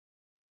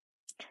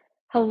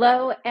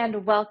Hello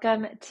and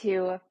welcome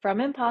to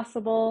From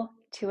Impossible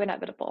to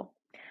Inevitable.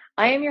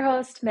 I am your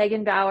host,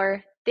 Megan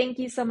Bauer. Thank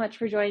you so much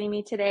for joining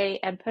me today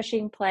and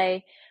pushing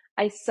play.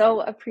 I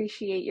so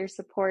appreciate your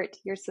support,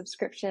 your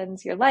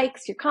subscriptions, your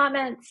likes, your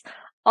comments,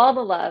 all the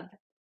love.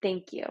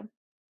 Thank you.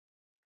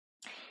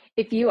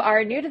 If you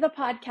are new to the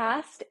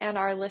podcast and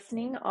are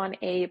listening on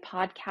a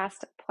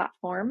podcast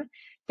platform,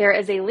 there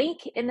is a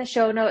link in the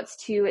show notes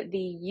to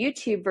the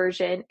YouTube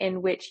version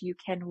in which you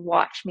can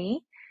watch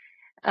me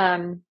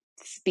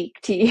speak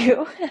to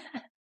you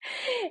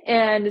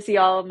and see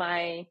all of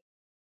my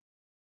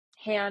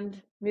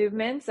hand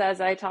movements as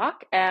I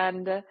talk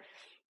and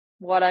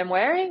what I'm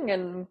wearing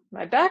and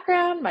my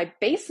background, my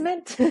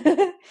basement.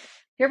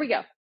 Here we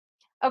go.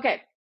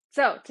 Okay,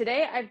 so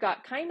today I've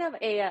got kind of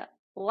a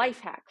life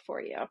hack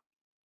for you.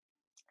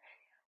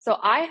 So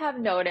I have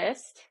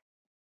noticed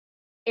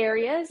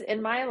areas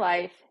in my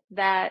life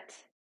that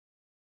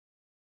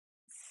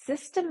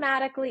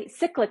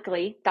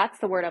cyclically, that's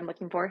the word I'm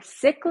looking for,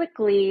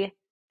 cyclically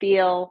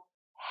feel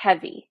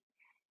heavy.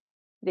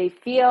 They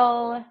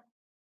feel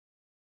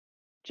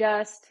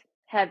just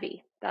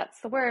heavy.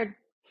 That's the word.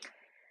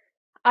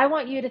 I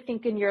want you to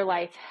think in your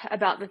life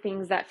about the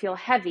things that feel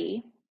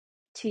heavy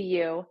to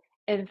you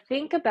and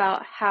think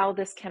about how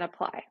this can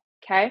apply,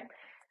 okay?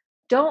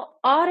 Don't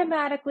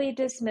automatically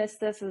dismiss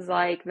this as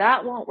like,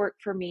 that won't work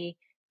for me.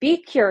 Be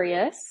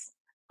curious,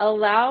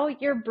 allow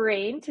your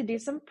brain to do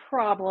some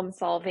problem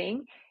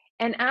solving,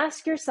 and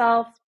ask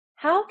yourself,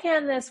 how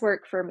can this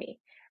work for me?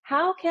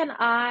 How can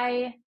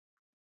I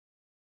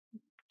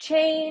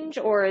change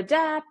or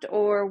adapt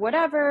or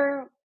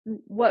whatever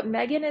what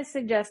Megan is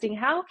suggesting?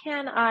 How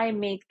can I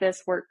make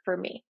this work for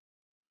me?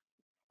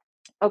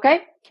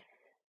 Okay,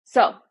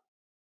 so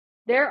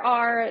there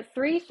are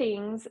three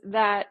things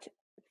that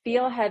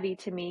feel heavy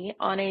to me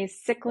on a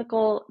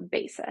cyclical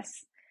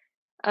basis.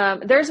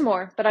 There's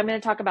more, but I'm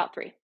going to talk about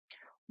three.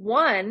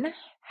 One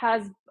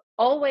has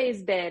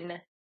always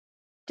been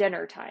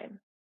dinner time.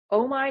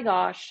 Oh my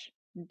gosh,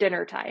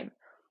 dinner time.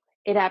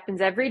 It happens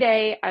every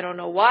day. I don't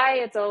know why.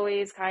 It's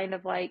always kind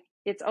of like,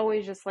 it's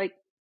always just like,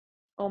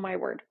 oh my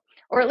word.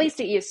 Or at least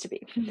it used to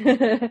be.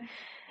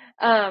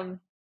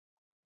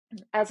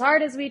 As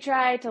hard as we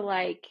try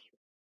to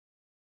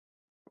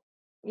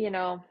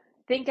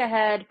think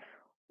ahead,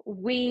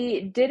 we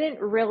didn't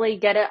really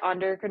get it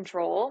under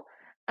control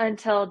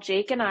until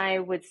Jake and I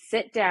would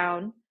sit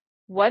down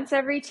once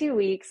every 2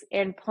 weeks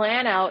and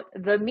plan out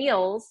the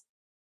meals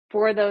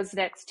for those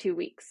next 2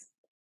 weeks.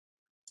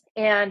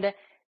 And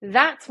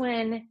that's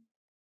when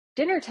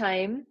dinner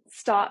time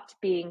stopped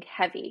being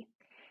heavy.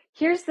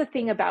 Here's the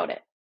thing about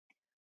it.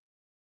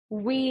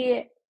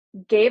 We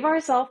gave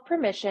ourselves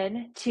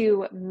permission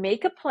to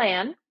make a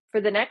plan for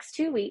the next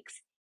 2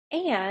 weeks,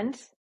 and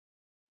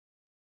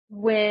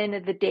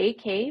when the day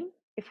came,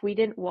 if we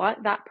didn't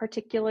want that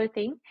particular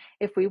thing,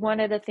 if we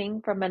wanted a thing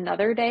from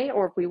another day,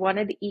 or if we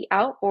wanted to eat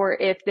out, or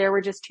if there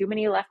were just too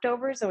many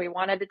leftovers and we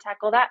wanted to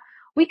tackle that,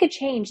 we could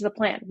change the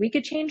plan. We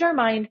could change our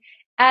mind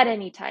at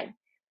any time.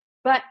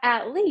 But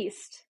at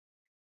least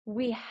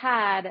we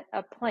had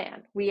a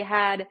plan.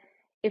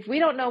 If we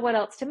don't know what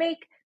else to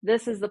make,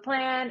 this is the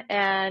plan.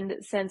 And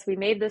since we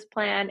made this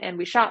plan and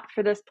we shopped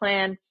for this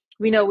plan,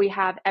 we know we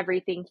have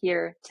everything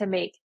here to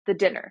make the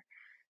dinner.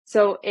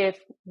 So if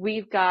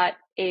we've got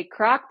a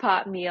crock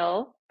pot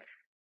meal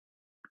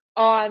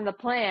on the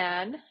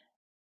plan,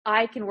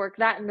 I can work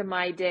that into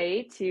my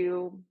day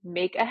to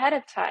make ahead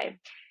of time.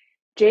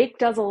 Jake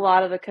does a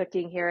lot of the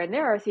cooking here, and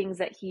there are things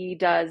that he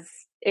does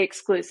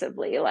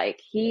exclusively. Like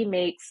he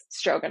makes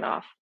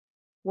stroganoff.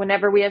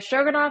 Whenever we have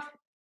stroganoff,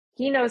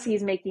 he knows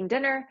he's making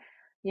dinner.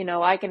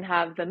 I can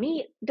have the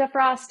meat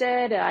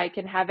defrosted, I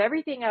can have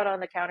everything out on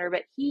the counter,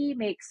 but he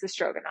makes the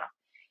stroganoff.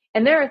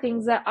 And there are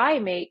things that I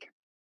make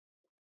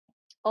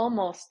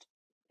almost,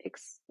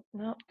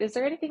 no, is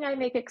there anything I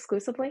make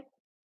exclusively?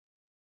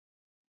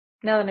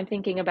 Now that I'm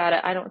thinking about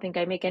it, I don't think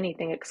I make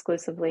anything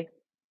exclusively.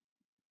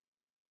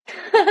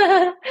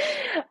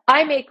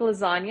 I make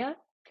lasagna.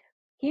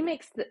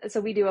 So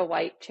we do a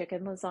white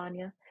chicken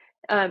lasagna.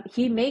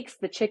 He makes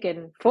the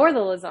chicken for the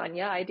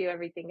lasagna. I do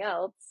everything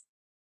else.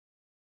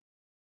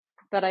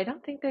 But I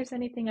don't think there's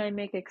anything I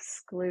make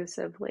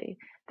exclusively.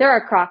 There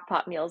are crock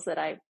pot meals that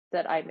I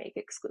make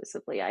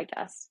exclusively, I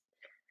guess.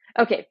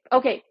 Okay,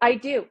 I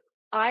do.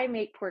 I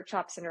make pork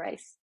chops and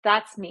rice.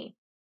 That's me.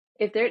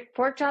 If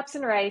pork chops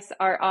and rice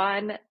are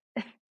on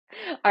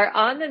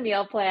the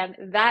meal plan,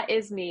 that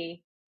is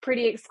me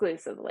pretty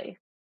exclusively.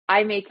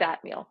 I make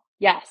that meal.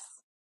 Yes.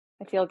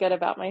 I feel good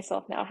about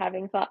myself now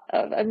having thought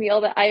of a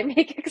meal that I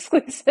make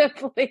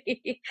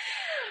exclusively.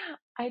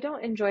 I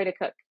don't enjoy to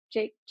cook.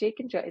 Jake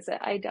enjoys it.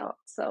 I don't.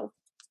 So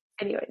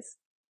anyways,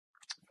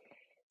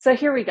 so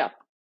here we go.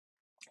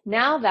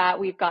 Now that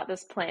we've got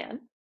this plan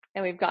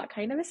and we've got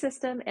kind of a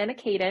system and a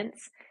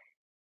cadence,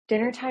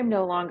 dinner time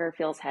no longer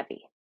feels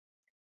heavy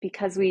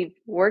because we've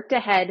worked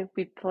ahead,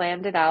 we've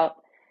planned it out,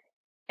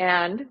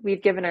 and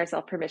we've given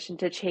ourselves permission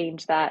to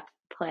change that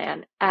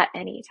plan at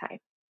any time.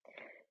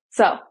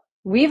 So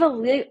we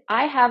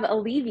have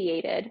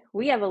alleviated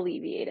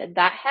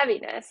that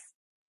heaviness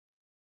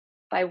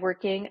by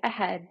working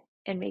ahead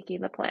and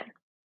making the plan.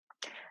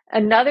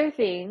 Another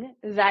thing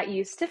that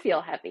used to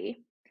feel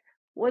heavy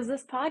was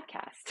this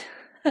podcast.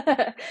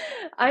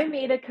 I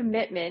made a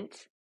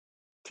commitment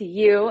to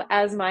you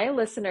as my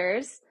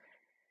listeners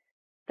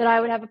that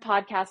I would have a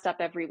podcast up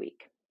every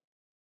week.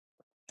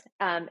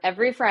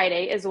 Every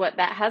Friday is what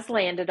that has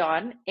landed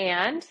on.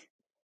 And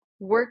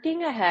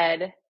working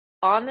ahead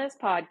on this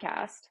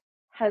podcast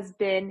has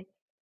been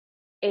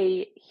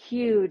a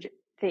huge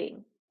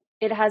thing.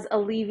 It has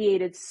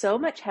alleviated so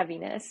much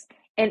heaviness.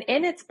 And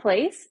in its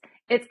place,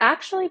 it's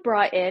actually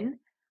brought in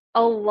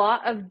a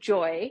lot of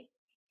joy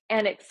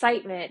and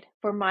excitement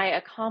for my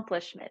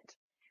accomplishment.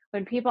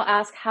 When people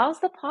ask, how's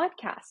the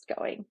podcast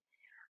going?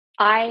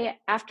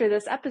 After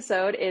this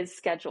episode is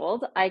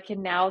scheduled, I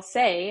can now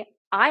say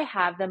I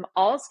have them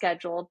all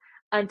scheduled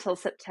until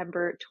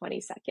September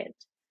 22nd.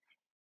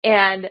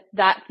 And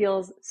that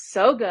feels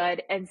so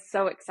good and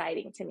so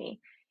exciting to me.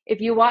 If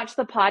you watch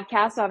the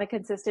podcast on a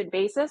consistent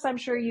basis, I'm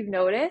sure you've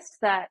noticed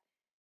that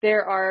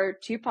there are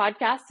 2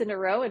 podcasts in a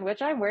row in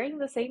which I'm wearing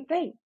the same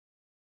thing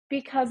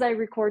because I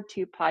record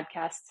 2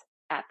 podcasts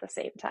at the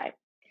same time.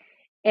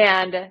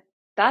 And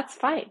that's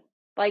fine.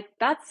 Like,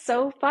 that's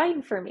so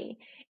fine for me.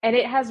 And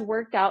it has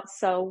worked out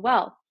so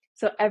well.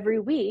 So every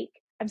week,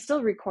 I'm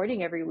still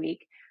recording every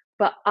week,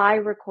 but I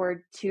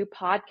record 2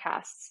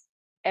 podcasts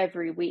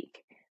every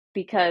week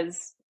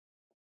because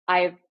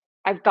I've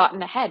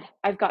gotten ahead.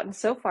 I've gotten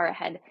so far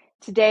ahead.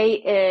 Today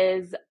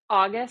is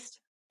August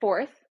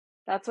 4th.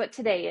 That's what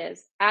today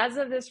is. As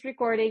of this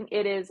recording,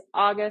 it is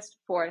August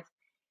 4th.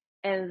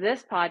 And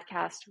this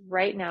podcast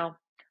right now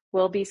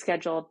will be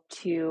scheduled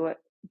to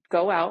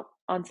go out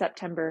on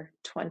September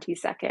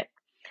 22nd.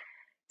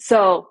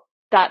 So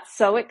that's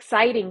so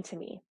exciting to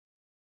me.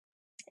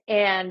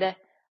 And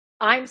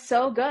I'm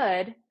so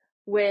good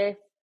with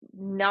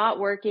not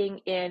working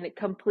in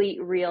complete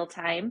real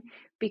time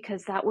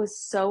because that was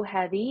so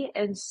heavy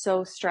and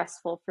so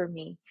stressful for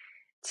me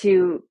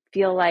to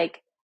feel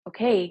like,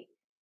 okay,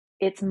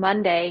 it's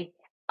Monday.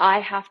 I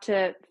have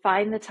to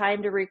find the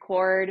time to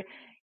record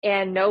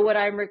and know what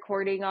I'm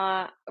recording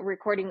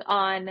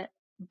on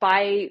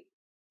by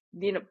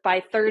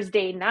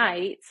Thursday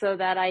night so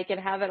that I can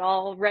have it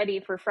all ready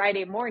for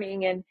Friday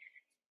morning. And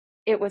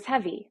it was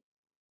heavy.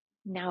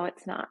 Now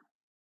it's not.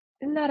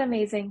 Isn't that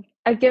amazing?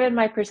 I've given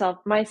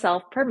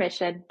myself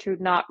permission to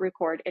not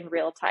record in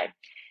real time.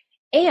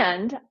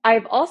 And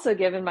I've also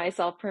given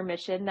myself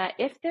permission that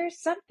if there's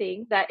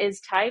something that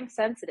is time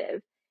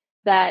sensitive,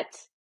 that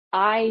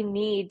I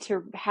need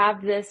to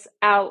have this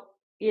out,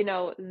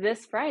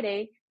 this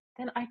Friday,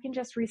 then I can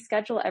just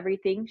reschedule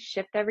everything,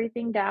 shift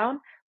everything down,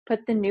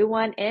 put the new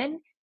one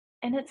in,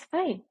 and it's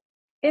fine.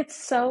 It's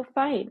so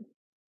fine.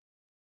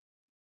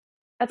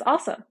 That's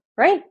awesome,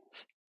 right?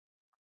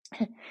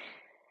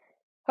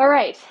 All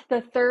right,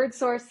 the third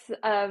source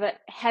of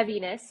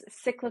heaviness,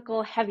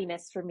 cyclical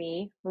heaviness for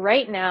me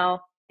right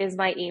now is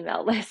my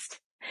email list.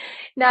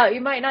 Now,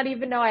 you might not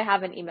even know I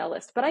have an email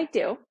list, but I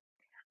do.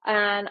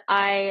 And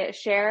I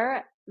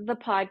share the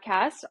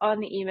podcast on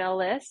the email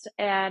list,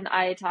 and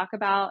I talk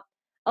about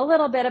a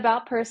little bit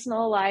about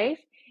personal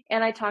life,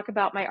 and I talk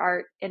about my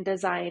art and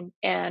design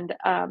and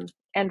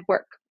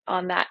work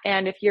on that.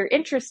 And if you're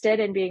interested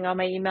in being on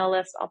my email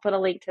list, I'll put a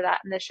link to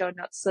that in the show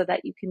notes so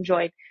that you can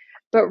join.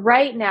 But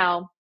right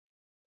now,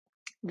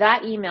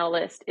 that email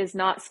list is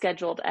not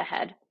scheduled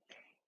ahead.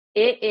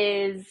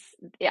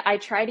 I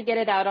try to get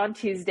it out on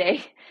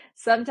Tuesday.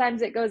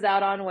 Sometimes it goes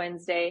out on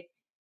Wednesday,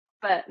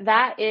 but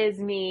that is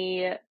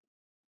me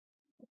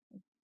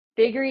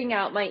figuring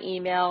out my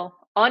email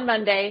on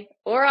Monday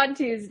or on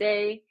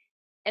Tuesday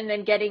and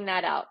then getting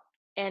that out.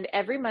 And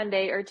every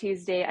Monday or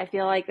Tuesday, I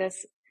feel like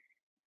this,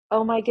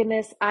 oh my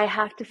goodness, I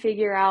have to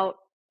figure out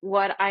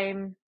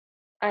I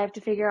have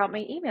to figure out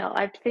my email.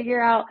 I have to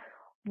figure out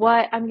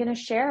what I'm going to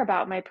share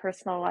about my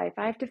personal life.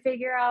 I have to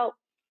figure out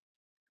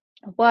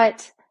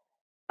what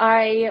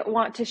I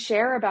want to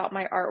share about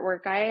my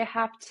artwork. I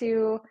have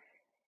to,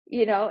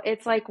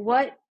 it's like,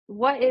 what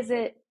is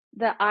it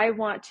that I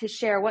want to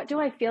share? What do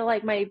I feel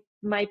like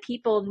my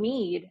people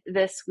need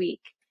this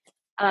week?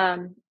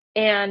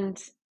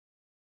 And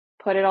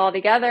put it all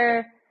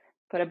together,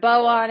 put a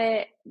bow on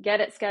it,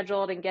 get it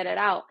scheduled and get it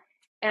out.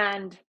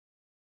 And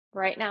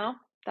right now,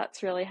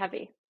 that's really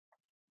heavy.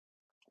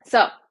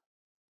 So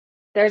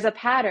there's a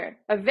pattern,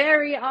 a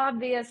very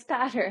obvious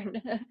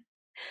pattern.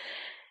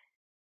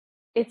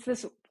 It's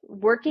this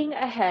working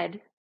ahead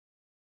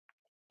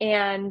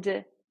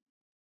and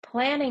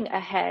planning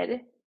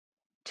ahead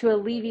to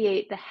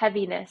alleviate the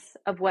heaviness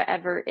of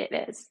whatever it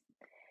is.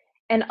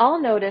 And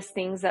I'll notice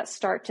things that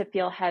start to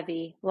feel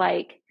heavy,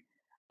 like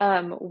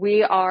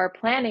we are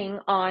planning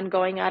on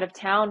going out of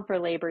town for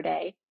Labor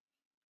Day.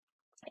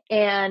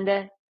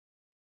 And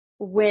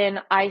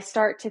when I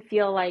start to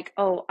feel like,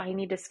 oh, I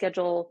need to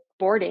schedule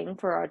boarding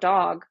for our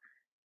dog,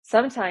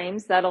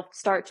 sometimes that'll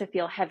start to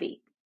feel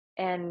heavy.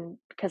 And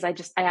because I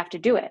have to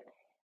do it.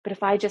 But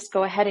if I just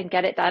go ahead and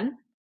get it done,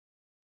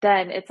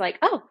 then it's like,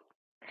 oh,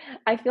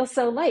 I feel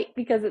so light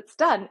because it's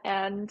done,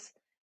 and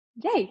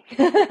yay.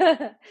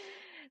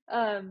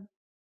 um,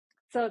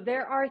 so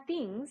there are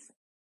things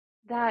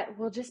that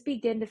will just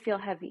begin to feel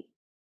heavy.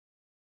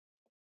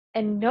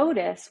 And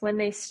notice when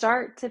they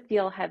start to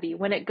feel heavy,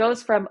 when it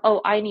goes from,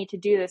 oh, I need to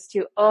do this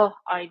to, oh,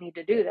 I need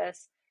to do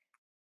this,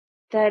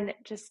 then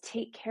just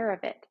take care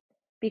of it,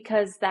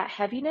 because that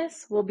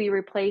heaviness will be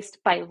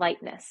replaced by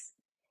lightness.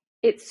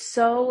 It's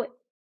so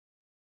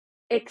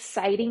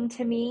exciting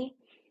to me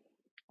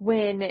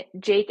when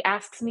Jake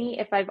asks me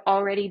if I've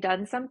already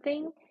done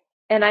something,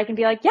 and I can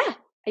be like, yeah,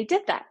 I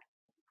did that.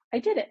 I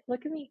did it.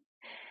 Look at me.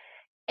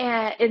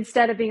 And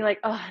instead of being like,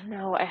 oh,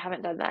 no, I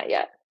haven't done that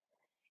yet.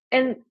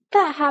 And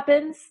that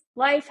happens.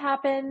 Life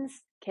happens.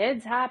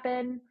 Kids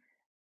happen.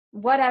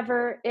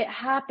 Whatever. It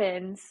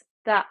happens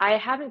that I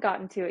haven't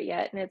gotten to it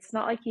yet. And it's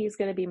not like he's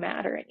going to be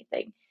mad or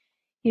anything.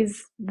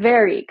 He's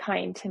very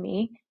kind to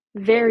me,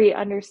 very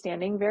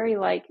understanding, very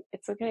like,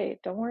 it's okay.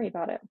 Don't worry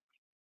about it.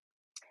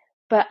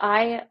 But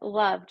I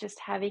love just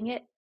having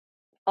it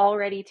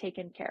already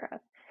taken care of,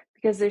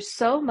 because there's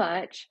so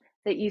much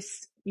that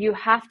you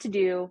have to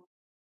do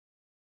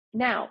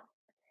now,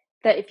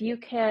 that if you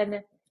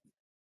can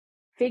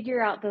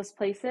figure out those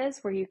places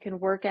where you can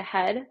work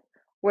ahead,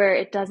 where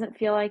it doesn't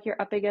feel like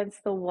you're up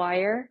against the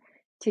wire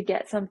to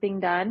get something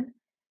done,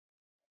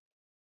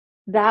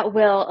 that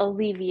will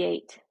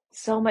alleviate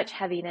so much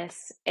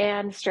heaviness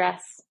and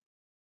stress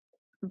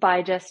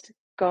by just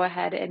go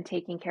ahead and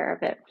taking care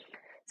of it.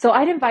 So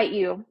I'd invite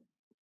you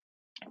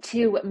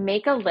to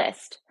make a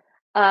list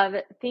of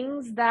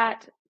things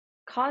that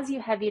cause you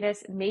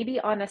heaviness, maybe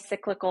on a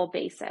cyclical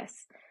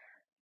basis.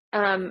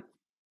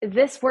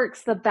 This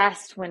works the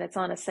best when it's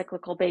on a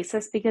cyclical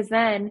basis, because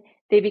then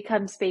they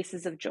become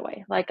spaces of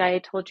joy. Like I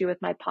told you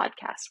with my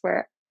podcast,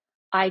 where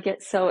I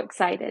get so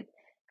excited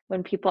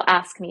when people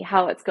ask me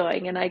how it's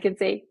going, and I can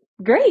say,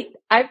 great,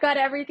 I've got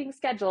everything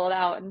scheduled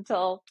out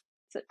until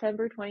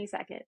September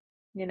 22nd.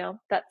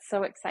 That's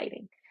so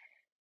exciting.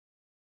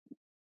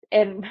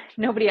 And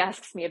nobody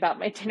asks me about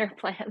my dinner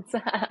plans.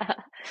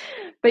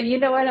 But you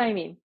know what I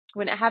mean,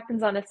 when it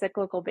happens on a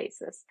cyclical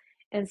basis.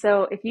 And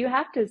so if you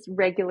have to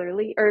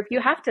regularly, or if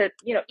you have to,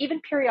 even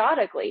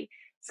periodically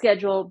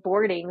schedule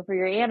boarding for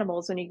your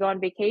animals when you go on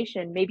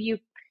vacation, maybe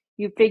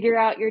you figure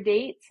out your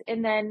dates,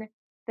 and then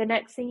the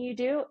next thing you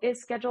do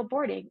is schedule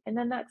boarding, and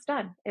then that's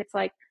done. It's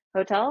like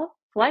hotel,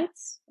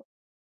 flights,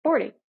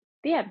 boarding,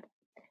 the end.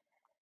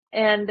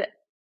 And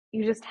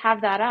you just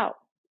have that out,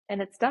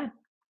 and it's done.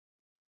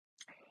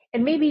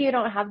 And maybe you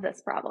don't have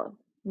this problem.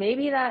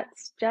 Maybe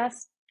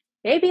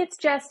it's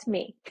just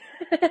me.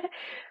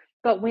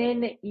 But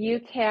when you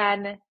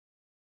can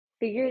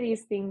figure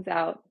these things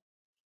out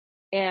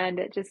and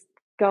just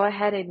go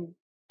ahead and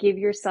give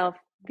yourself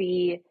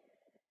the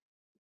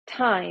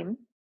time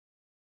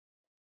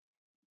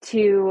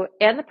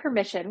and the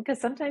permission,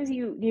 because sometimes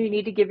you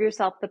need to give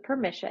yourself the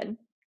permission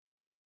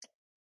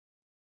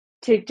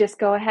to just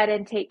go ahead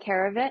and take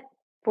care of it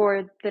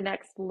for the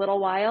next little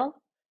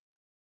while,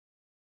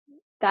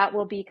 that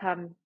will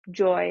become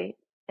joy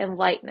and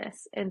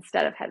lightness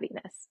instead of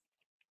heaviness.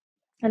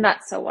 And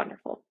that's so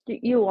wonderful.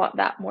 You want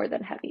that more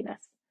than heaviness.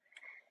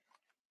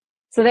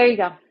 So there you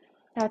go.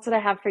 That's what I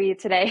have for you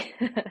today.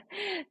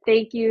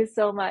 Thank you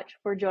so much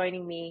for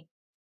joining me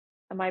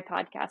on my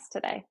podcast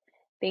today.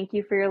 Thank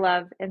you for your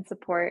love and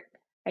support.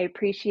 I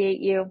appreciate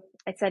you.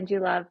 I send you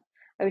love.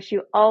 I wish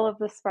you all of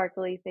the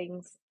sparkly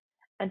things.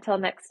 Until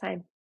next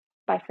time.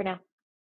 Bye for now.